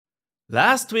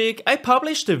Last week I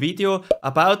published a video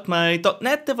about my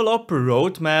 .NET Developer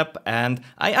roadmap and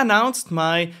I announced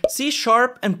my C#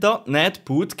 and .NET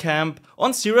Bootcamp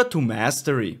on Zero to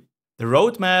Mastery. The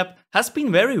roadmap has been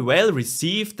very well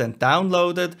received and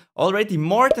downloaded already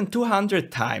more than 200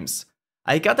 times.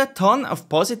 I got a ton of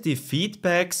positive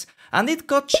feedbacks and it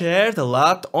got shared a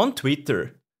lot on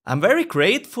Twitter. I'm very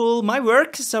grateful my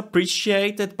work is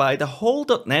appreciated by the whole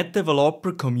 .NET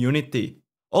Developer community.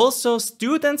 Also,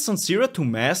 students on Zero to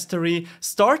Mastery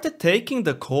started taking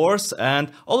the course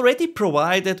and already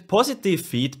provided positive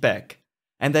feedback.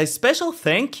 And a special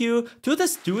thank you to the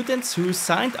students who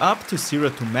signed up to Zero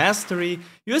to Mastery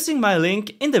using my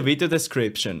link in the video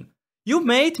description. You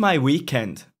made my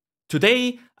weekend.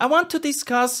 Today, I want to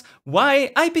discuss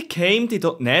why I became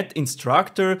the .NET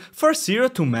instructor for Zero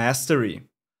to Mastery.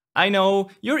 I know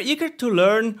you're eager to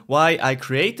learn why I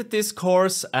created this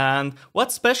course and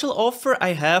what special offer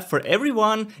I have for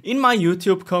everyone in my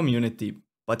YouTube community.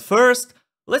 But first,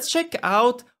 let's check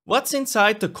out what's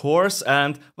inside the course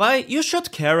and why you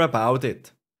should care about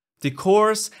it. The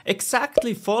course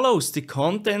exactly follows the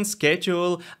content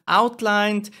schedule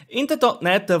outlined in the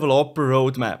 .NET Developer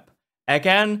roadmap.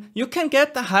 Again, you can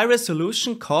get a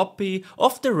high-resolution copy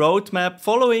of the roadmap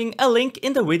following a link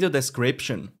in the video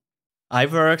description. I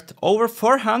worked over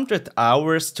 400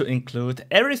 hours to include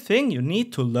everything you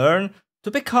need to learn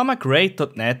to become a great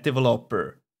 .NET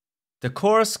developer. The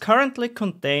course currently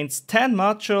contains 10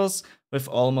 modules with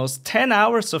almost 10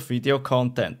 hours of video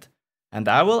content, and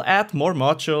I will add more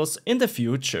modules in the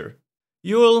future.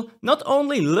 You'll not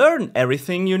only learn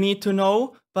everything you need to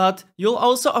know, but you'll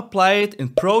also apply it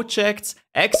in projects,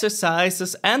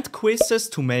 exercises, and quizzes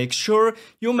to make sure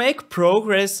you make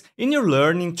progress in your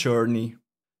learning journey.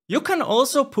 You can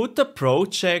also put the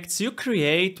projects you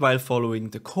create while following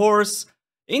the course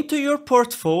into your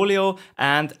portfolio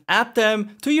and add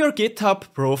them to your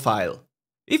GitHub profile.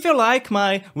 If you like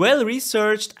my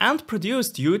well-researched and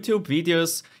produced YouTube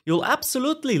videos, you'll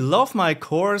absolutely love my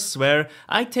course where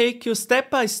I take you step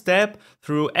by step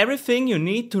through everything you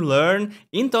need to learn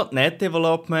in .NET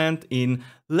development in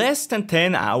less than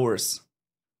 10 hours.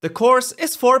 The course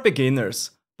is for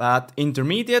beginners, but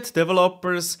intermediate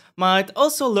developers might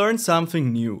also learn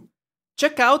something new.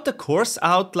 Check out the course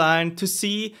outline to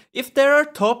see if there are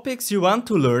topics you want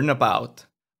to learn about.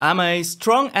 I'm a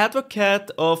strong advocate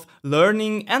of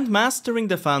learning and mastering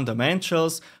the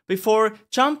fundamentals before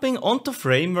jumping onto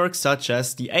frameworks such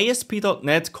as the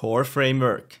ASP.NET Core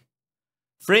framework.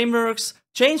 Frameworks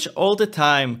change all the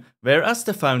time, whereas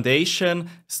the foundation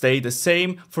stays the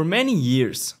same for many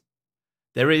years.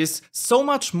 There is so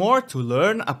much more to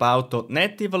learn about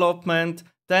 .NET development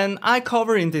than I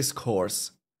cover in this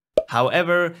course.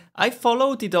 However, I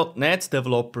follow the .NET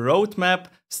Developer roadmap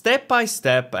step by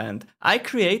step and I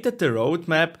created the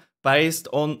roadmap based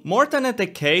on more than a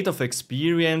decade of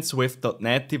experience with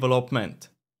 .NET development.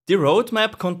 The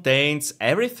roadmap contains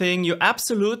everything you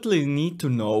absolutely need to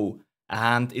know,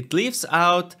 and it leaves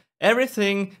out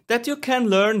everything that you can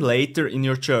learn later in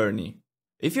your journey.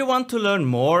 If you want to learn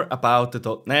more about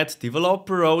the .NET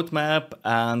Developer roadmap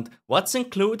and what's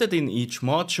included in each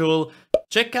module,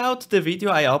 check out the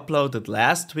video I uploaded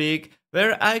last week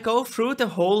where I go through the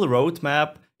whole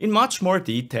roadmap in much more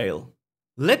detail.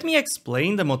 Let me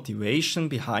explain the motivation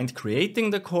behind creating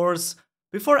the course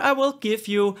before I will give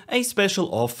you a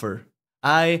special offer.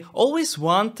 I always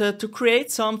wanted to create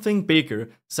something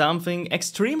bigger, something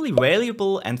extremely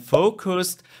valuable and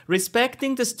focused,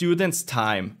 respecting the students'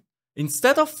 time.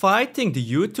 Instead of fighting the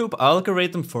YouTube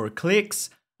algorithm for clicks,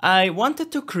 I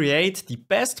wanted to create the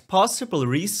best possible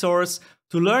resource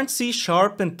to learn C#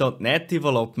 and .NET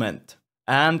development.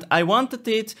 And I wanted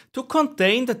it to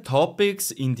contain the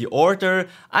topics in the order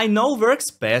I know works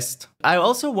best. I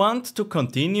also want to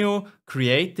continue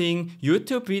creating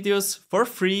YouTube videos for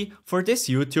free for this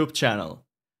YouTube channel.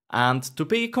 And to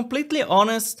be completely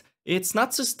honest, it's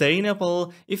not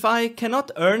sustainable if I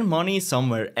cannot earn money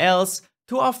somewhere else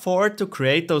to afford to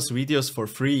create those videos for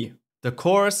free. The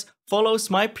course follows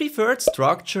my preferred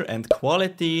structure and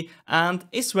quality and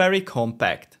is very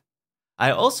compact.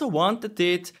 I also wanted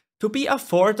it to be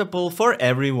affordable for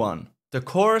everyone. The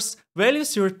course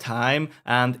values your time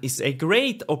and is a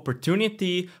great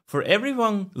opportunity for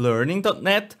everyone learning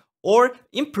 .NET or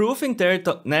improving their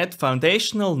 .NET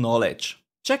foundational knowledge.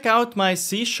 Check out my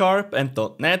C# and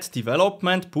 .NET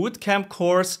Development Bootcamp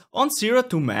course on Zero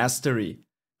to Mastery.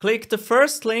 Click the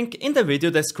first link in the video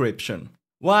description.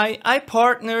 Why I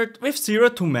partnered with Zero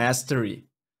to Mastery.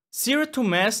 Zero to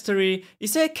Mastery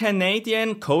is a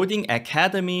Canadian coding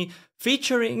academy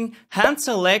featuring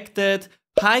hand-selected,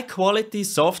 high-quality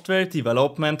software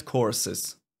development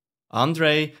courses.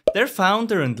 Andre, their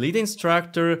founder and lead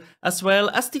instructor, as well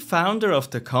as the founder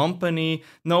of the company,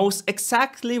 knows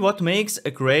exactly what makes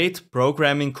a great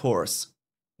programming course.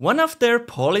 One of their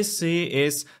policy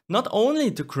is not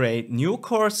only to create new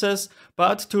courses,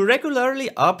 but to regularly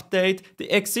update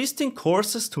the existing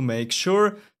courses to make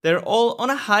sure they're all on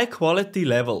a high quality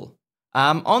level.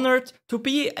 I'm honored to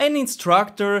be an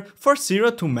instructor for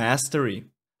Zero to Mastery.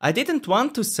 I didn't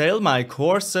want to sell my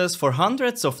courses for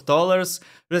hundreds of dollars,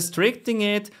 restricting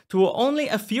it to only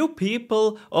a few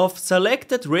people of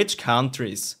selected rich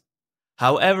countries.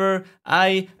 However,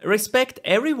 I respect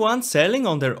everyone selling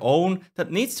on their own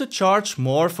that needs to charge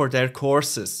more for their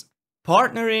courses.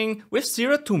 Partnering with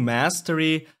Zero to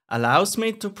Mastery allows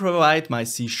me to provide my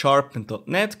C# and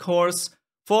 .NET course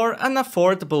for an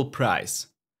affordable price.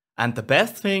 And the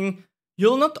best thing,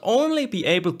 you'll not only be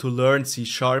able to learn C#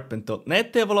 and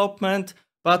 .NET development,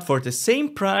 but for the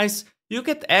same price, you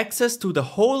get access to the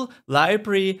whole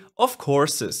library of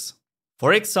courses.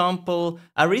 For example,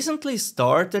 I recently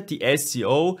started the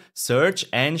SEO search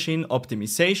engine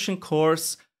optimization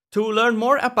course to learn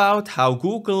more about how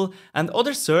Google and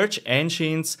other search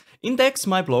engines index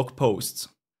my blog posts.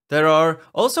 There are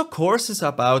also courses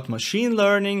about machine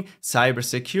learning,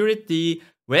 cybersecurity,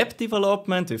 web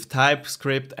development with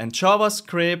TypeScript and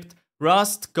JavaScript,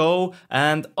 Rust, Go,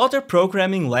 and other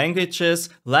programming languages,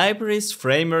 libraries,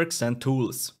 frameworks, and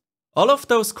tools. All of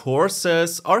those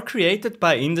courses are created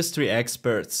by industry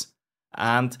experts,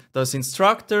 and those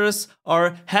instructors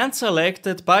are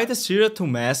hand-selected by the Zero to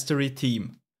Mastery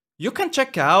team. You can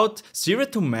check out Zero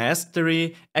to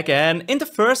Mastery again in the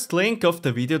first link of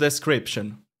the video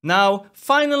description. Now,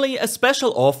 finally, a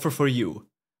special offer for you.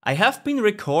 I have been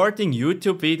recording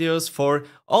YouTube videos for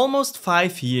almost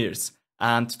 5 years,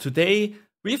 and today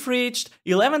we've reached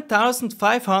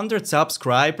 11,500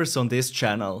 subscribers on this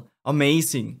channel.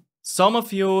 Amazing! Some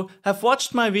of you have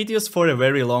watched my videos for a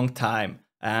very long time,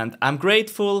 and I'm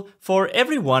grateful for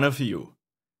every one of you.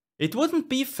 It wouldn't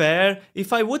be fair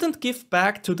if I wouldn't give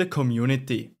back to the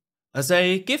community. As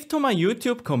a gift to my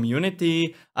YouTube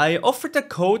community, I offer the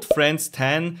code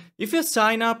FRIENDS10 if you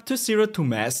sign up to Zero to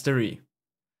Mastery.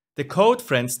 The code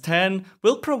FRIENDS10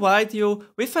 will provide you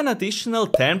with an additional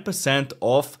 10%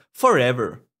 off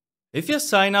forever. If you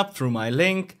sign up through my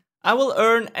link, I will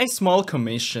earn a small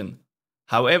commission.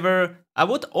 However, I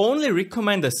would only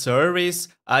recommend a service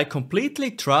I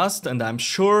completely trust and I'm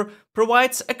sure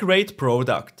provides a great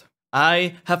product.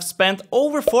 I have spent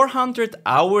over 400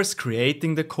 hours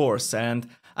creating the course, and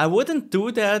I wouldn't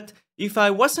do that if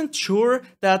I wasn't sure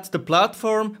that the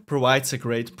platform provides a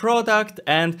great product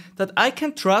and that I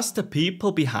can trust the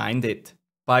people behind it.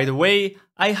 By the way,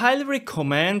 I highly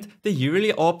recommend the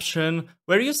yearly option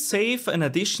where you save an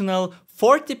additional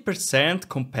 40%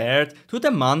 compared to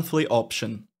the monthly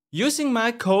option. Using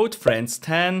my code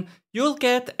FRIENDS10, you'll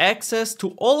get access to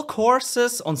all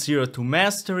courses on Zero to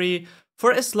Mastery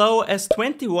for as low as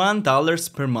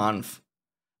 $21 per month.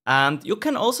 And you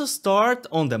can also start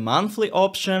on the monthly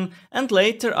option and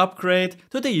later upgrade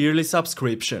to the yearly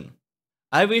subscription.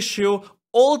 I wish you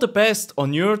all the best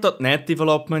on your .NET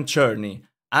development journey,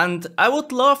 and I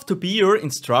would love to be your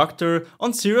instructor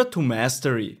on Zero to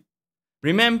Mastery.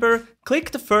 Remember,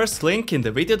 click the first link in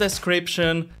the video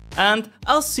description, and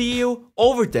I'll see you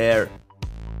over there.